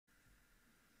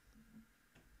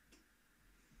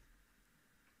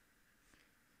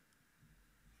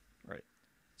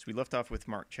So we left off with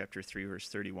Mark chapter 3, verse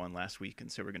 31 last week,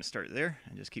 and so we're going to start there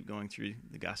and just keep going through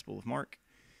the Gospel of Mark,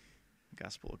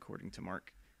 Gospel according to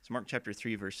Mark. So Mark chapter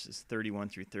 3, verses 31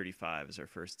 through 35 is our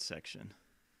first section.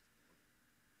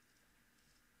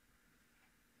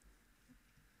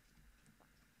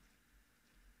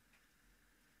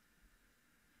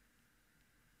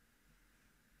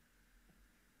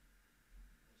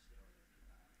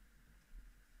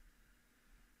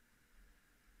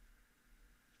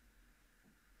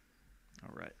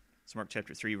 All right. So Mark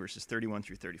chapter 3, verses 31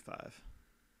 through 35.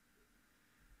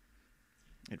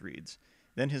 It reads,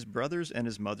 "Then his brothers and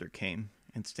his mother came,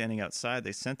 and standing outside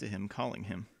they sent to him, calling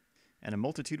him. And a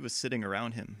multitude was sitting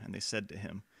around him, and they said to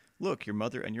him, 'Look, your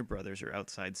mother and your brothers are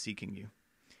outside seeking you.'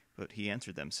 But he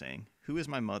answered them, saying, 'Who is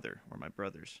my mother or my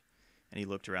brothers?' And he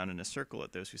looked around in a circle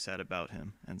at those who sat about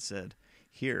him, and said,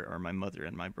 'Here are my mother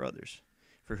and my brothers.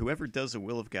 For whoever does the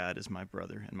will of God is my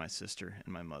brother and my sister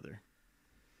and my mother.'"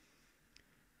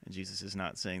 And Jesus is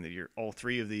not saying that you're all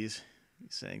three of these.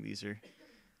 He's saying these are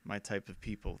my type of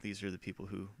people. These are the people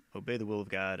who obey the will of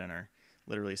God and are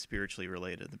literally spiritually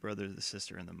related, the brother, the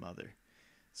sister, and the mother.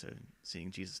 So seeing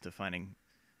Jesus defining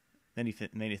many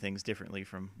things differently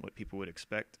from what people would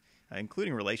expect,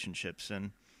 including relationships.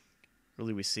 And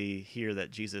really we see here that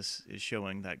Jesus is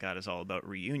showing that God is all about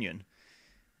reunion.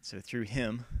 So through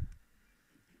him,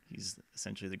 he's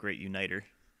essentially the great uniter.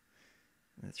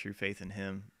 And through faith in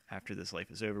him, after this life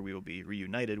is over, we will be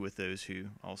reunited with those who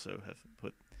also have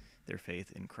put their faith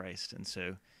in Christ. And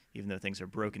so even though things are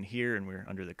broken here and we're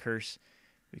under the curse,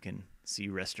 we can see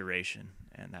restoration,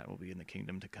 and that will be in the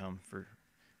kingdom to come for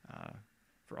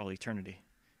all eternity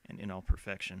and in all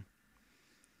perfection.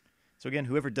 So again,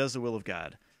 whoever does the will of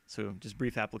God. So just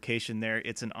brief application there.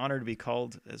 It's an honor to be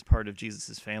called as part of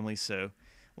Jesus' family, so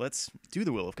let's do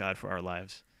the will of God for our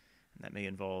lives. And that may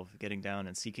involve getting down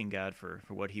and seeking God for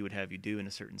what he would have you do in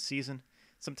a certain season.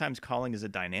 Sometimes calling is a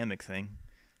dynamic thing.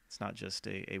 It's not just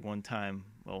a one-time,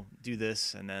 well, do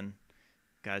this, and then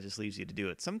God just leaves you to do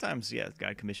it. Sometimes, yeah,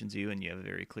 God commissions you, and you have a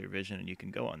very clear vision, and you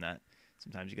can go on that.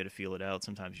 Sometimes you got to feel it out.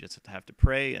 Sometimes you just have to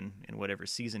pray, and in whatever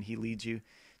season he leads you,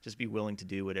 just be willing to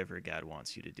do whatever God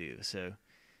wants you to do. So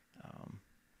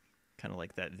kind of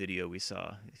like that video we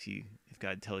saw. If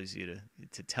God tells you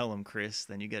to tell him, Chris,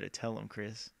 then you got to tell him,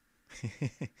 Chris.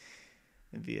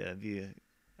 And be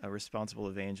a responsible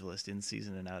evangelist in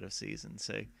season and out of season.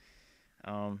 So,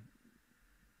 all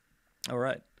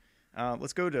right.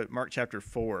 Let's go to Mark chapter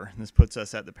 4. This puts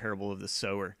us at the parable of the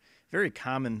sower. Very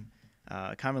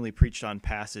commonly preached on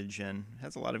passage, and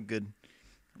has a lot of good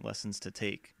lessons to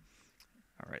take.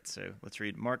 All right, so let's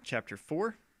read Mark chapter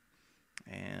 4,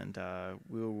 and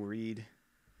we'll read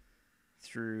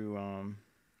through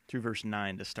verse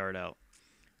 9 to start out,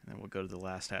 and then we'll go to the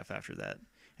last half after that.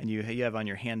 And you have on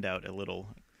your handout a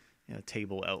little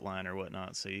table outline or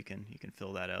whatnot, so you can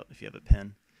fill that out if you have a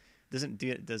pen. Does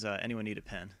anyone need a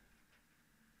pen?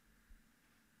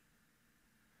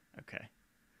 Okay.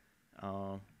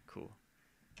 Cool.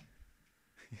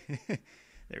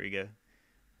 There we go.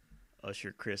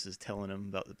 Usher Chris is telling him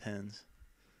about the pens.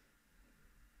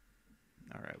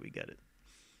 All right, we got it.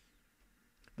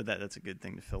 But that's a good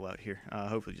thing to fill out here.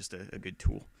 Hopefully just a good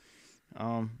tool.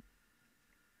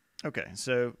 Okay,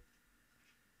 so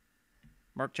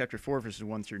Mark chapter 4, verses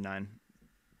 1 through 9.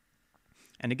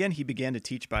 "And again he began to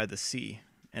teach by the sea,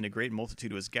 and a great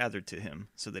multitude was gathered to him,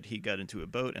 so that he got into a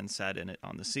boat and sat in it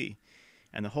on the sea.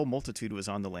 And the whole multitude was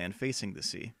on the land facing the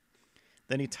sea.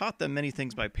 Then he taught them many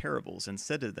things by parables, and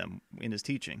said to them in his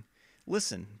teaching,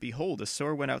 'Listen, behold, a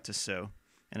sower went out to sow.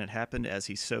 And it happened as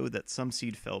he sowed that some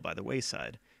seed fell by the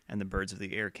wayside, and the birds of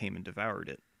the air came and devoured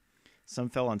it. Some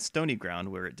fell on stony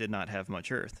ground where it did not have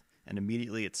much earth, and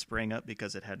immediately it sprang up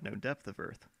because it had no depth of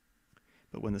earth.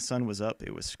 But when the sun was up,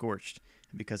 it was scorched,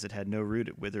 and because it had no root,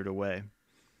 it withered away.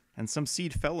 And some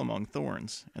seed fell among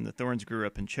thorns, and the thorns grew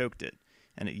up and choked it,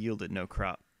 and it yielded no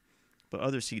crop. But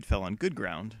other seed fell on good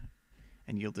ground,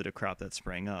 and yielded a crop that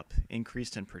sprang up,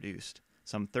 increased and produced,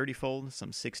 some 30-fold,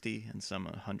 some 60, and some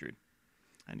 100.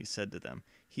 And he said to them,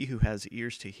 'He who has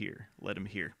ears to hear, let him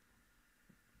hear.'"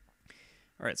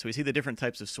 All right, so we see the different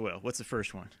types of soil. What's the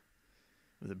first one?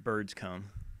 Where the birds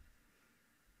come.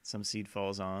 Some seed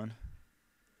falls on.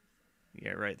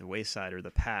 Yeah, right, the wayside or the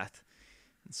path.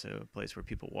 And so a place where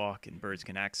people walk and birds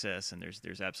can access, and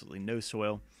there's absolutely no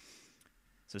soil.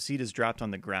 So seed is dropped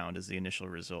on the ground as the initial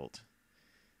result.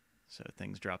 So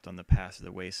things dropped on the path or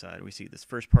the wayside. We see this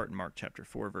first part in Mark chapter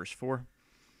 4, verse 4.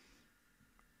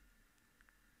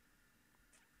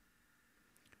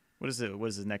 What is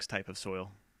the next type of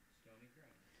soil? Stony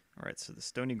ground. All right, so the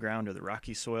stony ground or the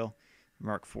rocky soil.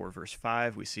 Mark 4, verse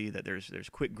 5, we see that there's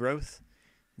quick growth.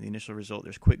 The initial result,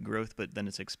 there's quick growth, but then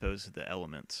it's exposed to the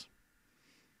elements.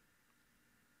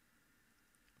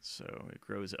 So it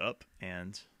grows up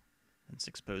and it's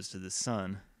exposed to the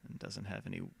sun and doesn't have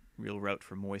any real route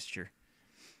for moisture.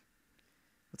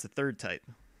 What's the third type?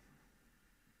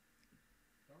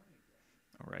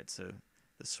 All right, so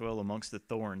the soil amongst the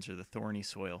thorns, or the thorny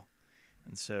soil.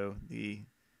 And so the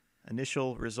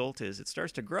initial result is it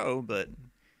starts to grow, but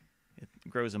it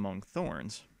grows among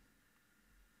thorns.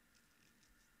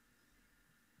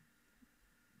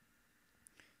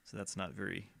 So that's not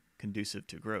very conducive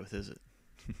to growth, is it?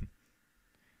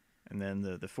 And then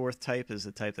the fourth type is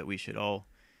the type that we should all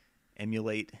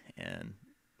emulate and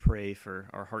pray for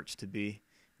our hearts to be,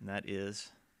 and that is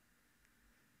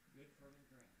good fertile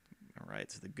ground. All right,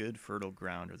 so the good fertile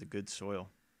ground, or the good soil.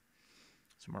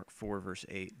 So Mark 4 verse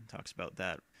 8 talks about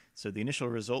that. So the initial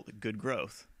result, good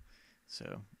growth.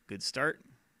 So good start.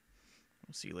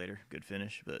 We'll see you later. Good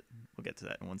finish, but we'll get to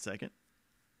that in 1 second.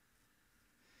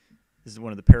 This is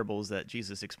one of the parables that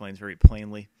Jesus explains very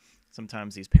plainly.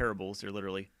 Sometimes these parables, they're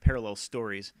literally parallel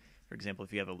stories. For example,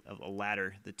 if you have a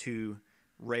ladder, the two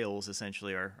rails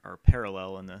essentially are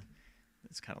parallel, and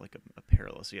it's kind of like a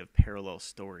parallel. So you have parallel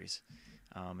stories.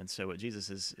 And so what Jesus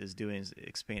is doing is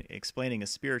explaining a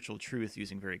spiritual truth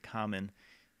using very common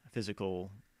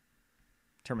physical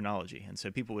terminology. And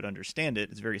so people would understand it.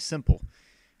 It's very simple.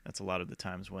 That's a lot of the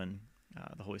times when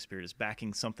the Holy Spirit is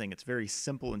backing something. It's very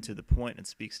simple and to the point and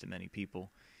speaks to many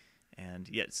people. And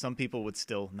yet some people would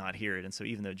still not hear it. And so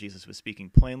even though Jesus was speaking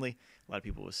plainly, a lot of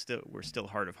people were still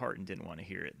hard of heart and didn't want to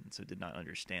hear it, and so did not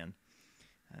understand.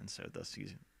 And so thus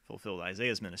he fulfilled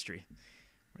Isaiah's ministry,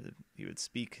 where he would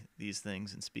speak these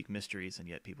things and speak mysteries, and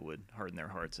yet people would harden their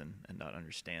hearts and not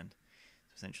understand.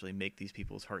 So essentially make these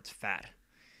people's hearts fat.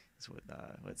 That's what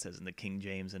it says in the King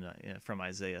James and from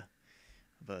Isaiah.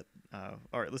 But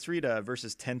all right, let's read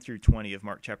verses 10 through 20 of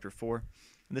Mark chapter 4.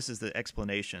 And this is the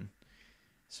explanation.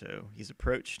 So he's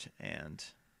approached, and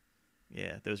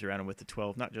those around him with the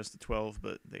 12, not just the 12,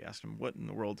 but they asked him, what in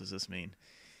the world does this mean?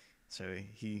 So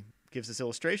he gives this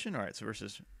illustration. All right, so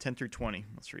verses 10 through 20,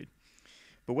 let's read.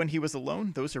 But when he was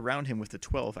alone, those around him with the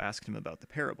 12 asked him about the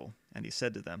parable. And he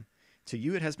said to them, to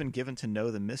you it has been given to know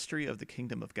the mystery of the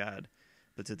kingdom of God,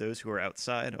 but to those who are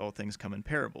outside, all things come in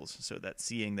parables, so that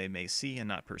seeing they may see and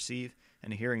not perceive,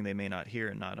 and hearing they may not hear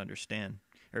and not understand,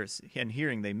 and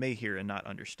hearing they may hear and not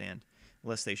understand,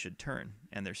 lest they should turn,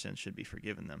 and their sins should be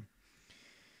forgiven them.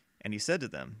 And he said to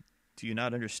them, do you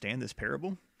not understand this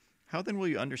parable? How then will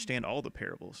you understand all the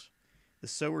parables? The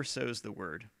sower sows the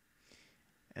word.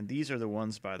 And these are the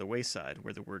ones by the wayside,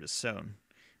 where the word is sown.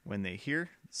 When they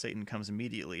hear, Satan comes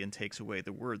immediately and takes away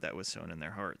the word that was sown in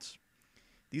their hearts.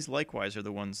 These likewise are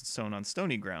the ones sown on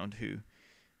stony ground, who,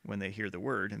 when they hear the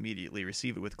word, immediately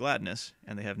receive it with gladness,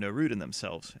 and they have no root in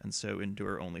themselves, and so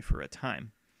endure only for a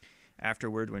time.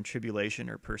 Afterward, when tribulation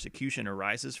or persecution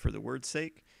arises for the word's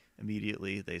sake,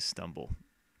 immediately they stumble.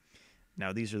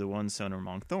 Now these are the ones sown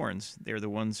among thorns. They are the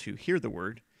ones who hear the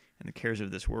word, and the cares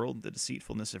of this world, the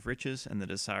deceitfulness of riches, and the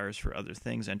desires for other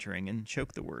things entering in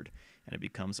choke the word, and it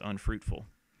becomes unfruitful.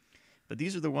 But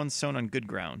these are the ones sown on good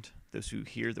ground, those who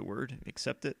hear the word,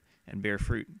 accept it, and bear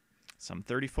fruit, some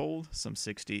 30-fold, some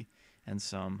 60, and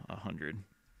some 100.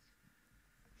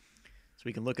 So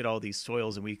we can look at all these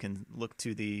soils, and we can look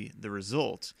to the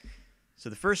result. So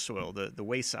the first soil, the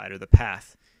wayside or the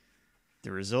path,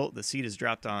 the result, the seed is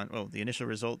dropped on, well, the initial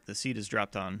result, the seed is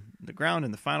dropped on the ground,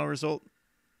 and the final result,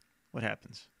 what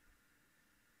happens?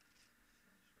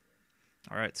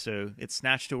 All right, so it's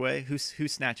snatched away. Who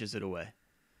snatches it away?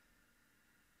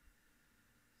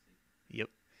 Yep.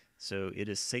 So it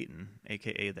is Satan,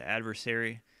 a.k.a. the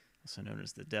adversary, also known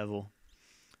as the devil,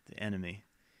 the enemy.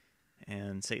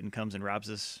 And Satan comes and robs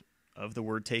us of the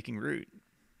word taking root.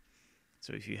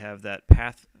 So if you have that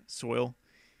path soil,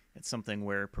 it's something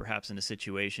where perhaps in a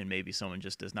situation maybe someone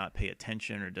just does not pay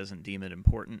attention or doesn't deem it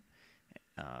important.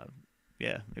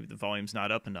 Maybe the volume's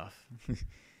not up enough.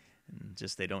 And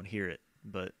just they don't hear it.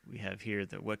 But we have here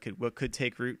that what could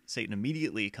take root, Satan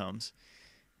immediately comes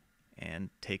and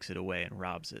takes it away and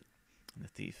robs it. And the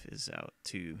thief is out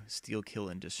to steal, kill,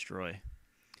 and destroy.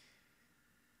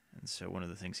 And so one of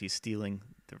the things, he's stealing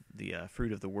the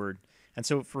fruit of the word. And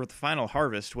so for the final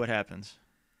harvest, what happens?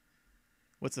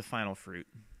 What's the final fruit?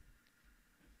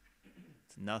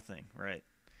 It's nothing, right?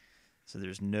 So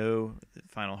there's no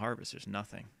final harvest. There's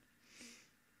nothing.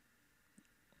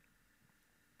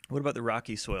 What about the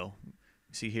rocky soil?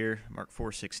 You see here, Mark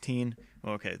 4:16.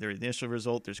 Well, okay, the initial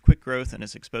result, there's quick growth and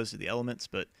it's exposed to the elements,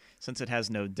 but since it has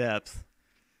no depth,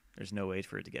 there's no way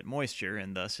for it to get moisture,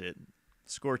 and thus it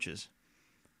scorches.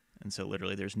 And so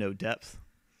literally there's no depth,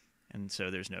 and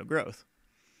so there's no growth.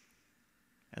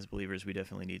 as believers, we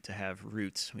definitely need to have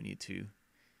roots. We need to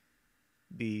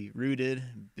be rooted,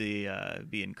 be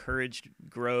encouraged,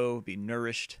 grow, be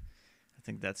nourished. I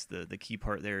think that's the key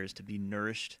part there, is to be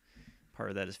nourished. Part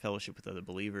of that is fellowship with other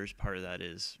believers. Part of that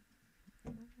is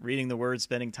reading the Word,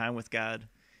 spending time with God,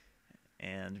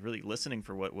 and really listening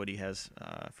for what he has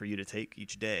for you to take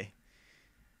each day.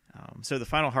 So the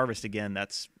final harvest, again,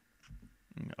 that's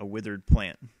a withered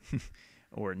plant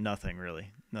or nothing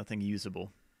really, nothing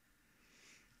usable.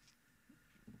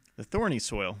 The thorny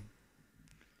soil,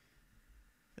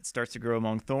 it starts to grow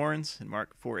among thorns in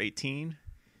Mark 4:18,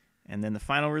 and then the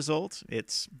final result,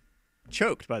 it's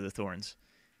choked by the thorns,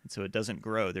 and so it doesn't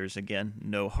grow. There's, again,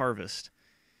 no harvest.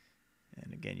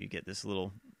 And again, you get this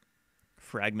little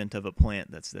fragment of a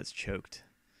plant that's choked.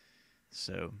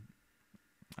 So,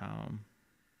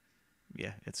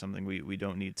 it's something we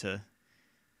don't need to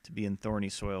be in thorny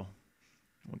soil.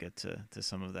 We'll get to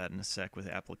some of that in a sec with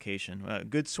application.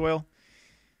 Good soil,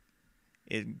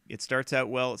 it starts out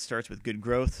well. It starts with good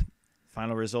growth.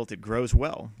 Final result, it grows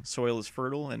well. Soil is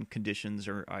fertile and conditions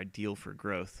are ideal for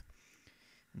growth.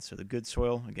 And so the good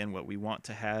soil, again, what we want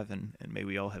to have, and may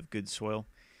we all have good soil,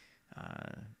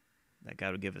 that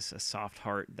God would give us a soft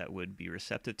heart that would be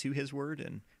receptive to His Word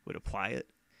and would apply it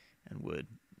and would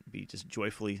be just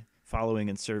joyfully following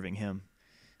and serving Him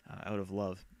out of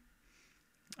love.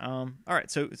 All right,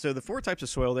 so the 4 types of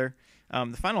soil there.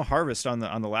 The final harvest on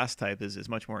the last type is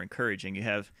much more encouraging. You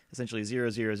have essentially 0,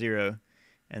 0, 0,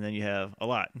 and then you have a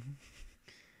lot.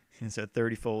 And so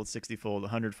 30-fold, 60-fold,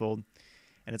 100-fold.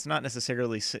 And it's not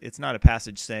necessarily, it's not a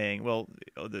passage saying, well,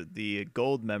 the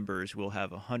gold members will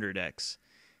have 100x,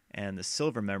 and the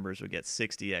silver members will get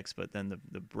 60x, but then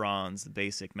the bronze, the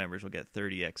basic members will get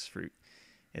 30x fruit.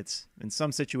 It's, in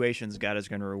some situations, God is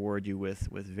going to reward you with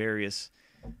various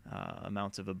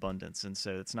amounts of abundance. And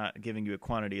so it's not giving you a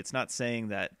quantity. It's not saying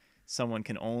that someone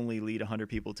can only lead 100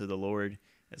 people to the Lord.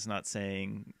 It's not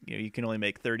saying you can only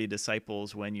make 30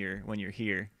 disciples when you're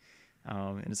here.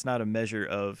 And it's not a measure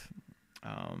of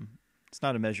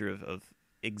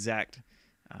exact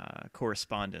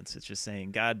correspondence. It's just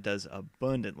saying God does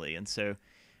abundantly. And so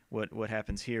what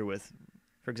happens here with,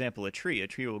 for example, a tree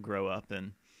will grow up,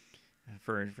 and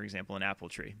for example, an apple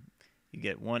tree. You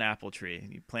get one apple tree,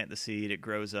 you plant the seed, it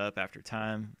grows up after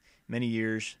time, many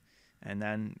years, and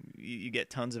then you get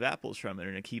tons of apples from it,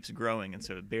 and it keeps growing, and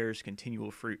so it bears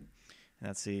continual fruit. And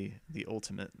that's the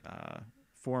ultimate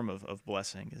form of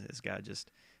blessing, is God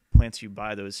just plants you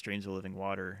by those streams of living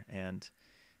water and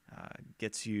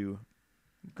gets you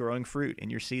growing fruit in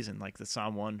your season, like the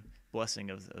Psalm 1 blessing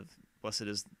of blessed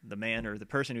is the man or the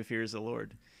person who fears the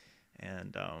Lord.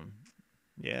 And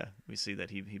we see that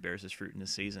he bears his fruit in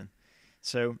his season.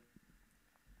 So,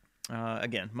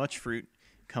 again, much fruit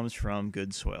comes from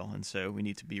good soil, and so we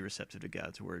need to be receptive to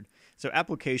God's Word. So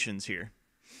applications here.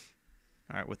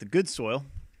 All right, with the good soil,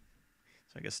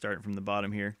 so I guess starting from the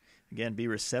bottom here, again, be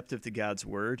receptive to God's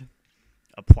Word,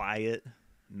 apply it,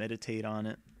 meditate on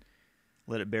it,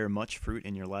 let it bear much fruit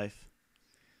in your life.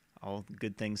 All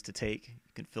good things to take.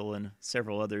 You can fill in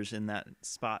several others in that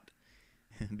spot.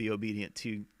 Be obedient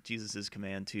to Jesus'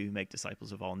 command to make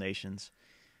disciples of all nations.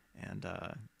 And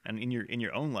in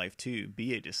your own life too,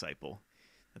 be a disciple.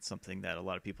 That's something that a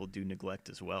lot of people do neglect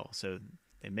as well. So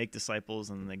they make disciples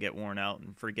and then they get worn out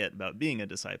and forget about being a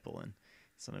disciple, and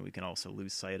something we can also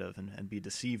lose sight of and be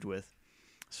deceived with.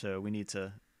 So we need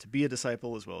to be a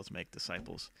disciple as well as make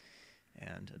disciples.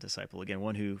 And a disciple, again,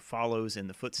 one who follows in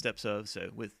the footsteps of, so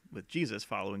with Jesus,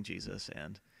 following Jesus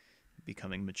and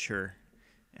becoming mature,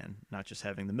 and not just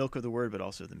having the milk of the Word, but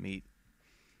also the meat.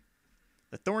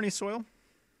 The thorny soil.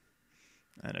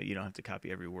 I know you don't have to copy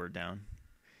every word down.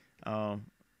 Pull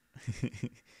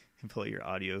out your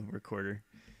audio recorder.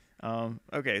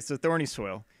 Okay, so thorny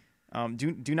soil.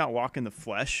 Do not walk in the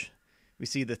flesh. We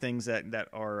see the things that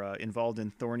are involved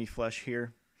in thorny flesh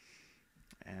here.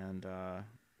 And,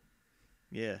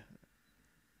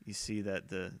 you see that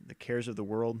the cares of the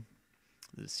world,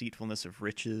 the deceitfulness of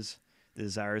riches, the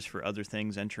desires for other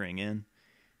things entering in,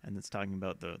 and it's talking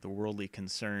about the worldly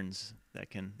concerns that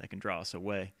can draw us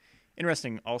away.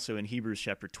 Interesting also in Hebrews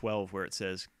chapter 12, where it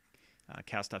says,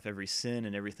 cast off every sin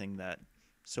and everything that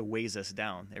so weighs us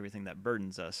down, everything that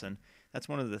burdens us. And that's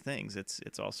one of the things.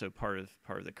 It's also part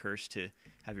of the curse to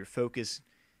have your focus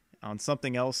on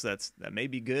something else that may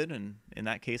be good, and in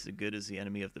that case, the good is the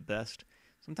enemy of the best.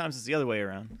 Sometimes it's the other way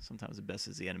around. Sometimes the best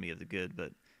is the enemy of the good,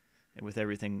 but with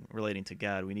everything relating to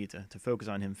God, we need to focus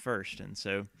on Him first. And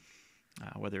so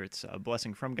whether it's a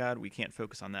blessing from God, we can't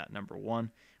focus on that, number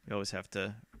one. We always have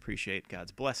to appreciate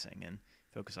God's blessing and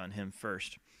focus on Him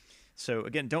first. So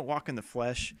again, don't walk in the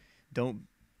flesh. Don't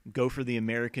go for the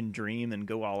American dream and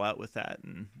go all out with that,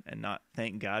 and not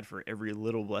thank God for every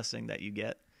little blessing that you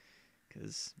get.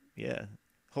 Because, yeah, the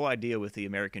whole idea with the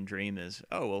American dream is,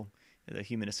 oh, well, the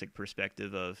humanistic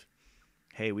perspective of,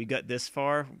 hey, we got this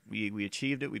far, we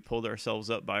achieved it, we pulled ourselves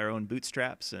up by our own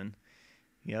bootstraps, and,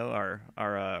 you know,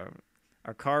 our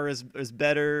car is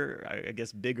better, I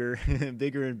guess bigger,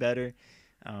 bigger and better,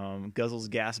 guzzles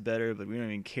gas better, but we don't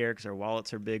even care because our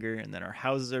wallets are bigger, and then our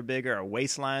houses are bigger, our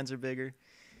waistlines are bigger.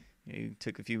 You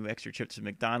took a few extra trips to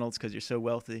McDonald's because you're so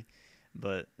wealthy.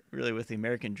 But really, with the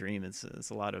American dream, it's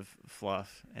a lot of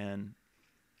fluff. And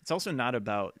it's also not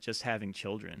about just having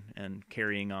children and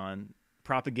carrying on,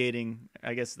 propagating,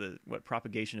 I guess,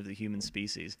 propagation of the human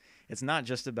species. It's not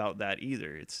just about that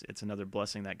either. It's another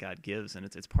blessing that God gives, and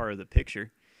it's part of the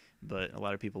picture. But a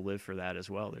lot of people live for that as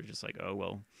well. They're just like, oh,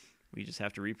 well, we just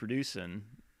have to reproduce, and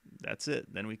that's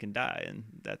it. Then we can die, and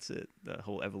that's it. The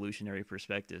whole evolutionary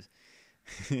perspective.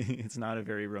 It's not a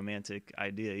very romantic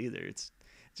idea either. It's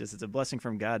a blessing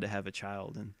from God to have a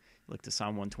child, and look to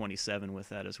Psalm 127 with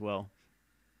that as well.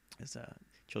 As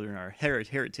children are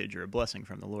heritage or a blessing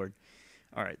from the Lord.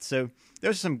 All right, so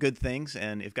there's some good things,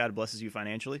 and if God blesses you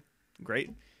financially, great.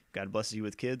 If God blesses you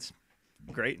with kids,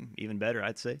 great, even better,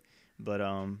 I'd say. But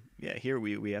yeah, here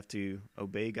we have to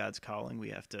obey God's calling.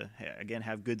 We have to again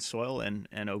have good soil and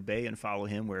obey and follow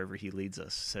Him wherever He leads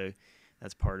us. So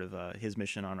that's part of His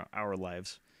mission on our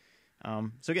lives.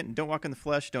 So again, don't walk in the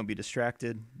flesh. Don't be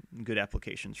distracted. Good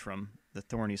applications from the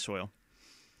thorny soil.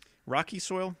 Rocky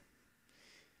soil.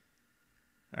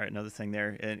 All right, another thing there.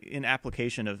 In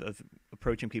application of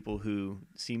approaching people who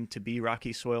seem to be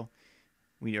rocky soil,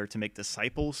 we are to make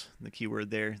disciples. The key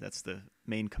word there, that's the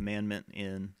main commandment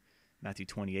in Matthew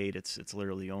 28. It's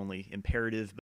literally only imperative,